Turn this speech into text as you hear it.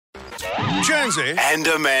Jonesy and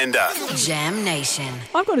Amanda. Jam Nation.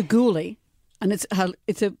 I've got a ghoulie, and it's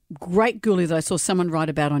a great ghoulie that I saw someone write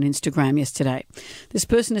about on Instagram yesterday. This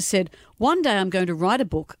person has said, one day I'm going to write a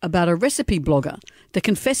book about a recipe blogger that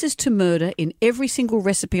confesses to murder in every single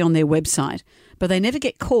recipe on their website, but they never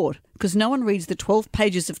get caught because no one reads the 12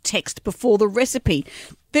 pages of text before the recipe.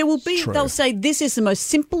 They'll say, this is the most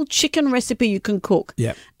simple chicken recipe you can cook.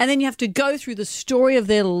 Yep. And then you have to go through the story of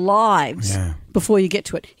their lives before you get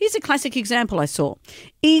to it. Here's a classic example I saw.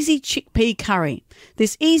 Easy chickpea curry.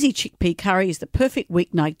 This easy chickpea curry is the perfect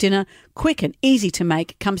weeknight dinner, quick and easy to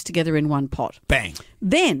make, comes together in one pot. Bang.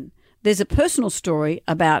 Then there's a personal story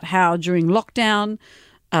about how during lockdown,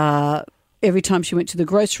 every time she went to the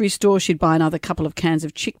grocery store, she'd buy another couple of cans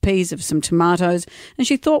of chickpeas, of some tomatoes, and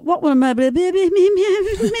she thought, what will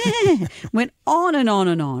went on and on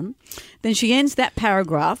and on. Then she ends that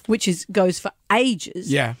paragraph, which goes for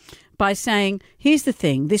ages, by saying, here's the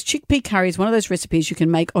thing, this chickpea curry is one of those recipes you can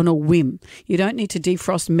make on a whim. You don't need to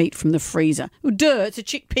defrost meat from the freezer. Well, duh, it's a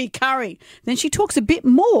chickpea curry. Then she talks a bit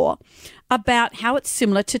more about how it's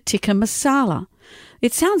similar to tikka masala.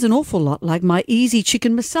 It sounds an awful lot like my easy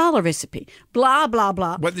chicken masala recipe. Blah, blah,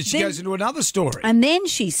 blah. But then she goes into another story. And then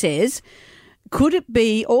she says, could it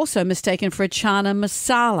be also mistaken for a chana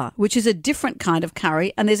masala, which is a different kind of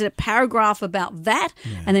curry? And there's a paragraph about that.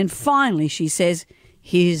 Yeah. And then finally she says,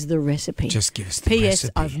 here's the recipe. Just give us the P.S.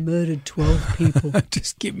 recipe. I've murdered 12 people.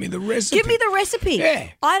 Just give me the recipe. Give me the recipe. Yeah.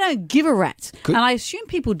 I don't give a rat's. And I assume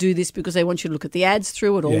people do this because they want you to look at the ads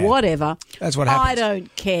through it or whatever. That's what happens. I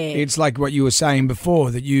don't care. It's like what you were saying before,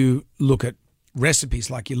 that you look at recipes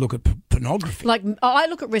like you look at pornography. Like, I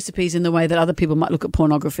look at recipes in the way that other people might look at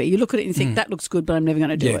pornography. You look at it and you think, that looks good, but I'm never going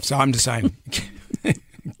to do it. So I'm the same.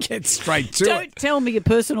 Get straight to it. Don't tell me your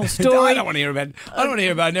personal story. I don't want to hear about it.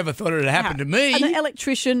 I never thought it had happened to me. And the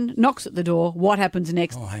electrician knocks at the door. What happens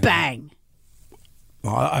next? Bang.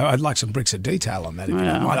 Well, I'd like some bricks of detail on that. If you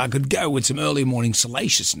don't mind. I could go with some early morning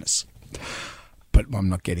salaciousness. But I'm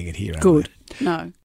not getting it here. Good. No.